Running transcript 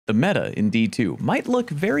The meta in D2 might look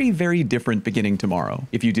very different beginning tomorrow.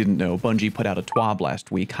 If you didn't know, Bungie put out a TWAB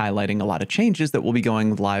last week highlighting a lot of changes that will be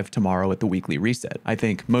going live tomorrow at the weekly reset. I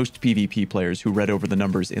think most PvP players who read over the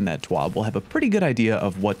numbers in that TWAB will have a pretty good idea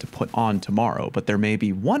of what to put on tomorrow, but there may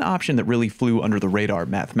be one option that really flew under the radar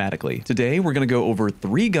mathematically. Today, we're going to go over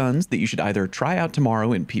 3 guns that you should either try out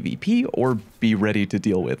tomorrow in PvP or be ready to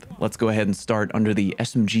deal with. Let's go ahead and start under the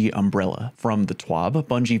SMG umbrella. From the TWAB,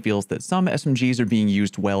 Bungie feels that some SMGs are being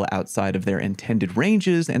used well outside of their intended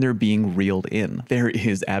ranges and they're being reeled in. There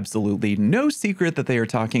is absolutely no secret that they are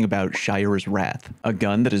talking about Shire's Wrath, a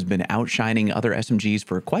gun that has been outshining other SMGs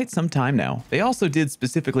for quite some time now. They also did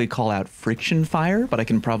specifically call out friction fire, but I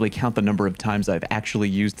can probably count the number of times I've actually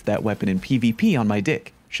used that weapon in PvP on my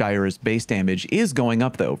dick. Shire's base damage is going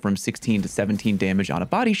up though, from 16 to 17 damage on a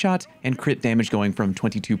body shot, and crit damage going from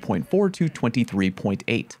 22.4 to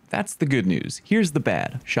 23.8. That's the good news. Here's the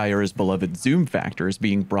bad. Shire's beloved zoom factor is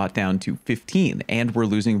being brought down to 15, and we're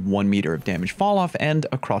losing 1 meter of damage falloff and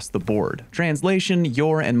across the board. Translation,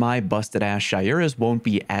 your and my busted ass Shiras won't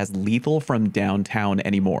be as lethal from downtown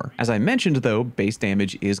anymore. As I mentioned though, base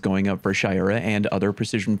damage is going up for Shira and other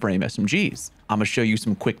precision frame SMGs. I'm gonna show you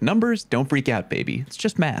some quick numbers. Don't freak out, baby. It's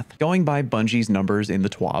just math. Going by Bungie's numbers in the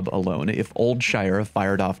TWAB alone, if old Shira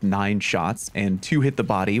fired off 9 shots and 2 hit the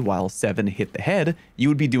body while 7 hit the head, you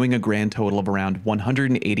would be doing a grand total of around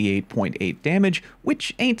 188.8 damage,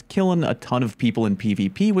 which ain't killing a ton of people in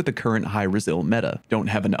PvP with the current high resil meta. Don't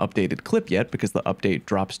have an updated clip yet because the update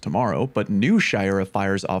drops tomorrow, but new Shira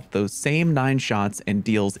fires off those same 9 shots and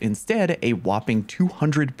deals instead a whopping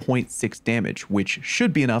 200.6 damage, which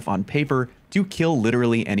should be enough on paper to kill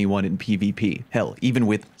literally anyone in PvP. Hell, even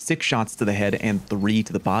with 6 shots to the head and 3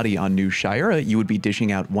 to the body on new Shira, you would be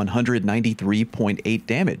dishing out 193.8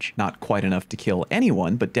 damage. Not quite enough to kill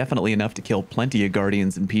anyone, but definitely enough to kill plenty of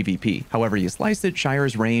Guardians in PvP. However you slice it,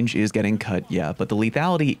 Shira's range is getting cut, yeah, but the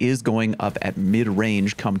lethality is going up at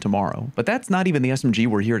mid-range come tomorrow. But that's not even the SMG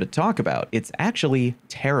we're here to talk about. It's actually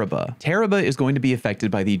Teraba. Teraba is going to be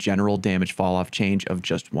affected by the general damage falloff change of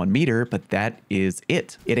just 1 meter, but that is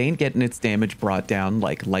it. It ain't getting its damage brought down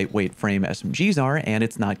like lightweight frame SMGs are, and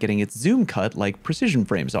it's not getting its zoom cut like precision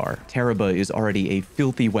frames are. Teraba is already a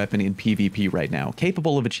filthy weapon in PvP right now,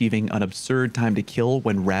 capable of achieving an absurd time to kill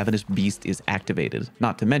when Ravenous Beast is activated.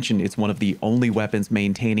 Not to mention, it's one of the only weapons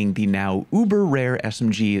maintaining the now uber rare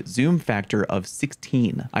SMG zoom factor of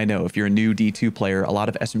 16. I know if you're a new D2 player, a lot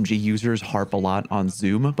of SMG users harp a lot on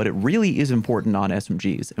zoom, but it really is important on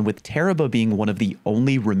SMGs, and with Teraba being one of the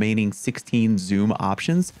only remaining 16 zoom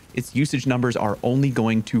options, its usage numbers are only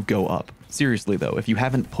going to go up. Seriously though, if you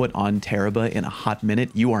haven't put on Teraba in a hot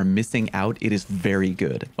minute, you are missing out. It is very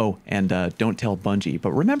good. Oh, and don't tell Bungie,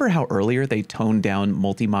 but remember how earlier they toned down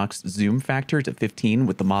Multimach's zoom factor to 15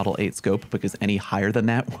 with the Model 8 scope because any higher than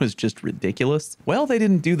that was just ridiculous? Well, they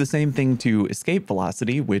didn't do the same thing to Escape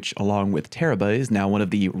Velocity, which along with Teraba is now one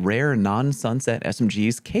of the rare non-sunset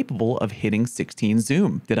SMGs capable of hitting 16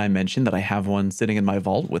 zoom. Did I mention that I have one sitting in my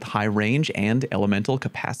vault with high range and elemental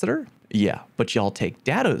capacitor? Yeah, but y'all take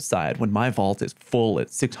Dato's side when my vault is full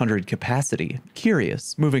at 600 capacity.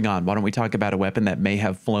 Curious. Moving on, why don't we talk about a weapon that may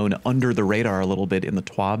have flown under the radar a little bit in the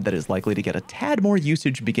TWAB that is likely to get a tad more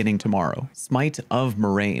usage beginning tomorrow. Smite of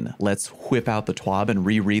Moraine. Let's whip out the TWAB and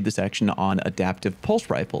reread the section on adaptive pulse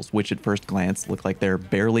rifles, which at first glance look like they're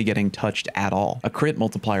barely getting touched at all. A crit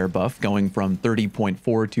multiplier buff going from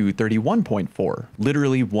 30.4 to 31.4.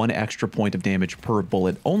 Literally 1 extra point of damage per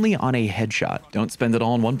bullet only on a headshot. Don't spend it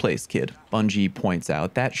all in one place, kid. Bungie points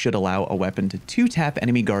out that should allow a weapon to 2-tap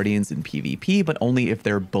enemy Guardians in PvP, but only if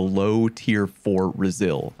they're below tier 4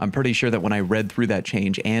 resil. I'm pretty sure that when I read through that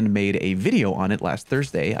change and made a video on it last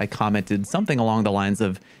Thursday, I commented something along the lines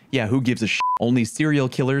of, yeah, who gives a shit? Only serial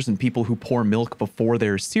killers and people who pour milk before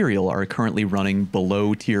their cereal are currently running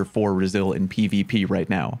below tier 4 resil in PvP right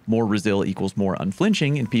now. More resil equals more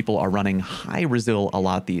unflinching, and people are running high resil a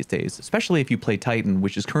lot these days, especially if you play Titan,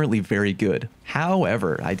 which is currently very good.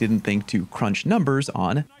 However, I didn't think to crunch numbers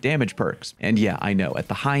on damage perks. And yeah, I know, at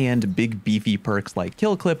the high end, big beefy perks like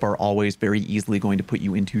Kill Clip are always very easily going to put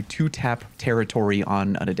you into 2-tap territory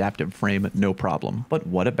on an adaptive frame, no problem. But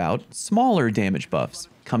what about smaller damage buffs?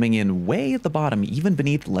 Coming in way at the bottom, even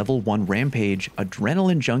beneath level 1 Rampage,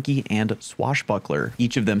 Adrenaline Junkie, and Swashbuckler.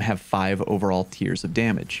 Each of them have 5 overall tiers of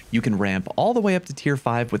damage. You can ramp all the way up to tier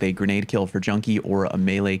 5 with a grenade kill for Junkie or a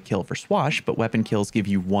melee kill for Swash, but weapon kills give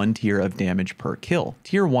you 1 tier of damage per kill.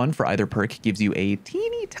 Tier 1 for either perk gives you a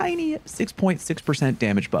teeny tiny 6.6%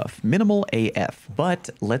 damage buff, minimal AF.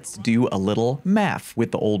 But let's do a little math.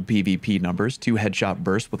 With the old PvP numbers, 2 headshot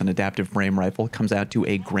bursts with an adaptive frame rifle comes out to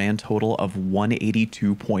a grand total of 182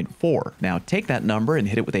 2.4. Now take that number and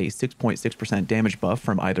hit it with a 6.6% damage buff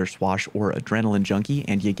from either Swash or Adrenaline Junkie,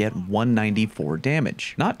 and you get 194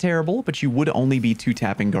 damage. Not terrible, but you would only be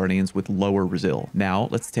 2-tapping Guardians with lower Resil. Now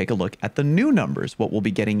let's take a look at the new numbers, what we'll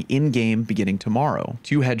be getting in-game beginning tomorrow.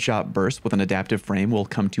 2 headshot bursts with an adaptive frame will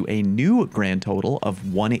come to a new grand total of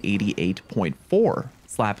 188.4.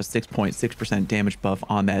 Slap a 6.6% damage buff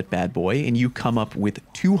on that bad boy, and you come up with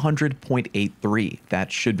 200.83.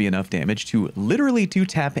 That should be enough damage to literally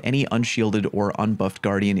 2-tap any unshielded or unbuffed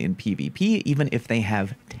Guardian in PvP, even if they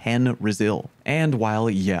have 10 Resil. And while,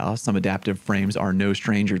 yeah, some adaptive frames are no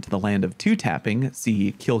stranger to the land of 2-tapping,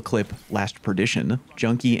 see Kill Clip Last Perdition,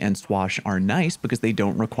 Junkie and Swash are nice because they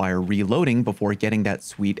don't require reloading before getting that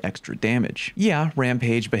sweet extra damage. Yeah,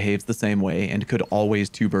 Rampage behaves the same way and could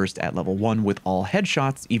always 2-burst at level 1 with all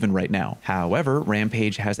headshots, even right now. However,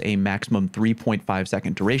 Rampage has a maximum 3.5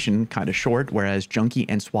 second duration, kinda short, whereas Junkie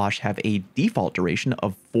and Swash have a default duration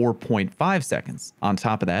of 4.5 seconds. On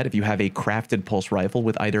top of that, if you have a crafted pulse rifle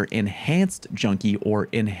with either enhanced Junkie or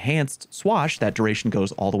enhanced Swash, that duration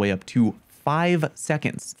goes all the way up to 5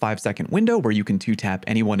 seconds. 5-second window where you can 2-tap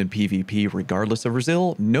anyone in PvP regardless of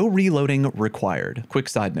Resil, no reloading required. Quick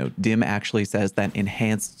side note, Dim actually says that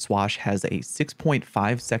enhanced Swash has a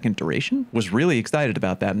 6.5 second duration. Was really excited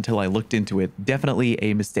about that until I looked into it. Definitely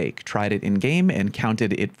a mistake. Tried it in game and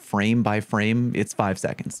counted it frame by frame. It's 5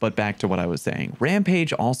 seconds. But back to what I was saying.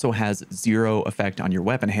 Rampage also has 0 effect on your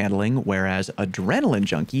weapon handling, whereas Adrenaline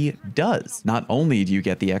Junkie does. Not only do you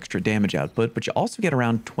get the extra damage output, but you also get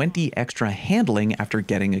around 20 extra handling after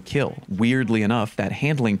getting a kill. Weirdly enough, that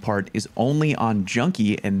handling part is only on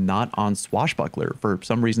Junkie and not on Swashbuckler for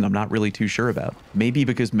some reason I'm not really too sure about. Maybe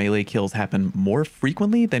because melee kills happen more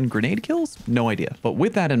frequently than grenade kills? No idea. But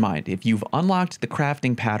with that in mind, if you've unlocked the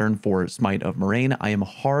crafting pattern for Smite of Moraine, I am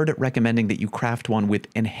hard recommending that you craft one with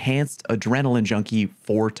enhanced Adrenaline Junkie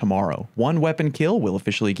for tomorrow. One weapon kill will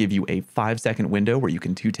officially give you a 5-second window where you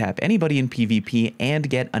can 2-tap anybody in PvP and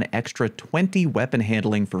get an extra 20 weapon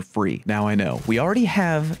handling for free. Now I know, we already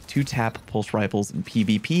have 2-tap pulse rifles in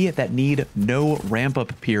PvP that need no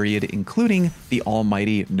ramp-up period, including the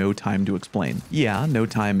almighty No Time to Explain. Yeah, No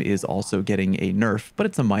Time is also getting a nerf, but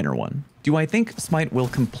it's a minor one. Do I think Smite will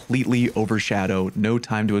completely overshadow No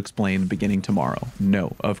Time to Explain beginning tomorrow?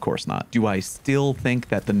 No, of course not. Do I still think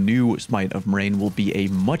that the new Smite of Moraine will be a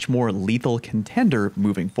much more lethal contender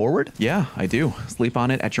moving forward? Yeah, I do. Sleep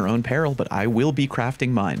on it at your own peril, but I will be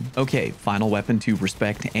crafting mine. Okay, final weapon to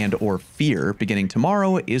respect and or fear beginning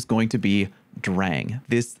tomorrow is going to be Drang.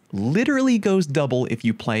 This literally goes double if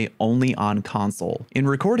you play only on console. In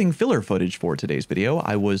recording filler footage for today's video,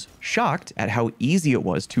 I was shocked at how easy it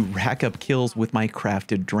was to rack up kills with my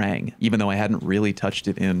crafted Drang. Even though I hadn't really touched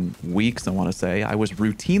it in weeks, I want to say, I was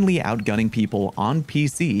routinely outgunning people on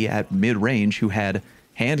PC at mid-range who had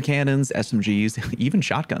hand cannons, SMGs, even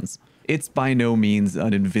shotguns. It's by no means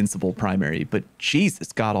an invincible primary, but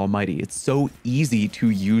Jesus God almighty, it's so easy to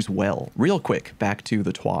use well. Real quick, back to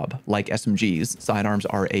the TWAB. Like SMGs, sidearms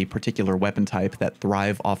are a particular weapon type that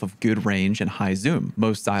thrive off of good range and high zoom.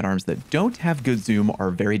 Most sidearms that don't have good zoom are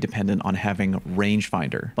very dependent on having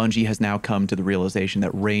rangefinder. Bungie has now come to the realization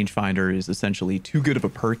that rangefinder is essentially too good of a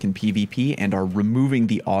perk in PvP and are removing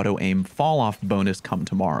the auto-aim fall-off bonus come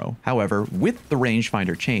tomorrow. However, with the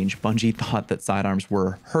rangefinder change, Bungie thought that sidearms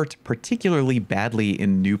were hurt particularly badly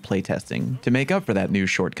in new playtesting. To make up for that new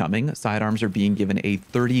shortcoming, sidearms are being given a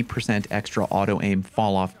 30% extra auto-aim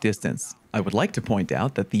fall-off distance. I would like to point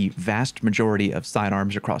out that the vast majority of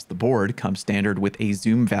sidearms across the board come standard with a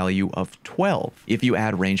zoom value of 12. If you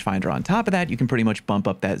add rangefinder on top of that, you can pretty much bump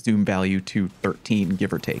up that zoom value to 13,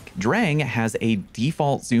 give or take. Drang has a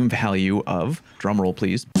default zoom value of, drumroll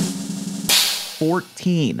please,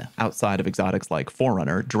 14. Outside of exotics like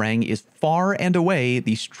Forerunner, Drang is far and away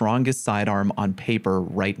the strongest sidearm on paper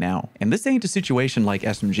right now. And this ain't a situation like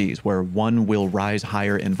SMGs, where one will rise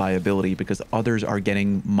higher in viability because others are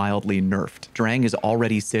getting mildly nerfed. Drang is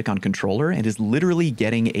already sick on controller and is literally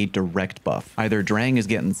getting a direct buff. Either Drang is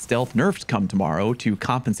getting stealth nerfed come tomorrow to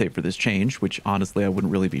compensate for this change, which honestly I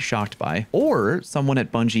wouldn't really be shocked by, or someone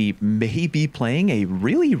at Bungie may be playing a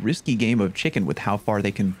really risky game of chicken with how far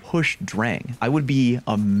they can push Drang. I would be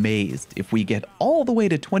amazed if we get all the way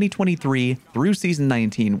to 2023 through season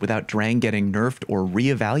 19 without Drang getting nerfed or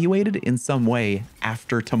reevaluated in some way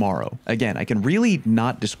after tomorrow. Again, I can really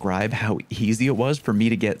not describe how easy it was for me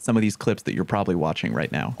to get some of these clips that you're probably watching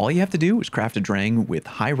right now. All you have to do is craft a Drang with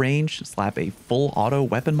high range, slap a full auto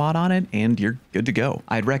weapon mod on it, and you're good to go.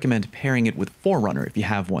 I'd recommend pairing it with Forerunner if you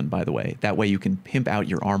have one, by the way. That way you can pimp out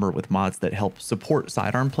your armor with mods that help support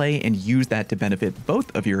sidearm play and use that to benefit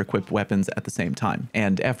both of your equipped weapons at the same time.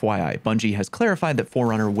 And FYI, Bungie has clarified that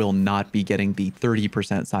Forerunner will not be getting the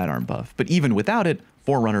 30% sidearm buff, but even without it,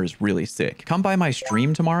 Forerunner is really sick. Come by my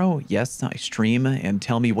stream tomorrow. Yes, I stream, and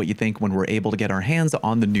tell me what you think when we're able to get our hands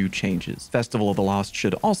on the new changes. Festival of the Lost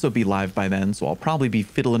should also be live by then, so I'll probably be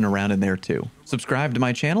fiddling around in there too. Subscribe to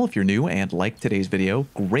my channel if you're new and like today's video.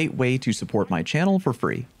 Great way to support my channel for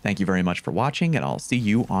free. Thank you very much for watching, and I'll see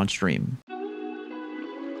you on stream.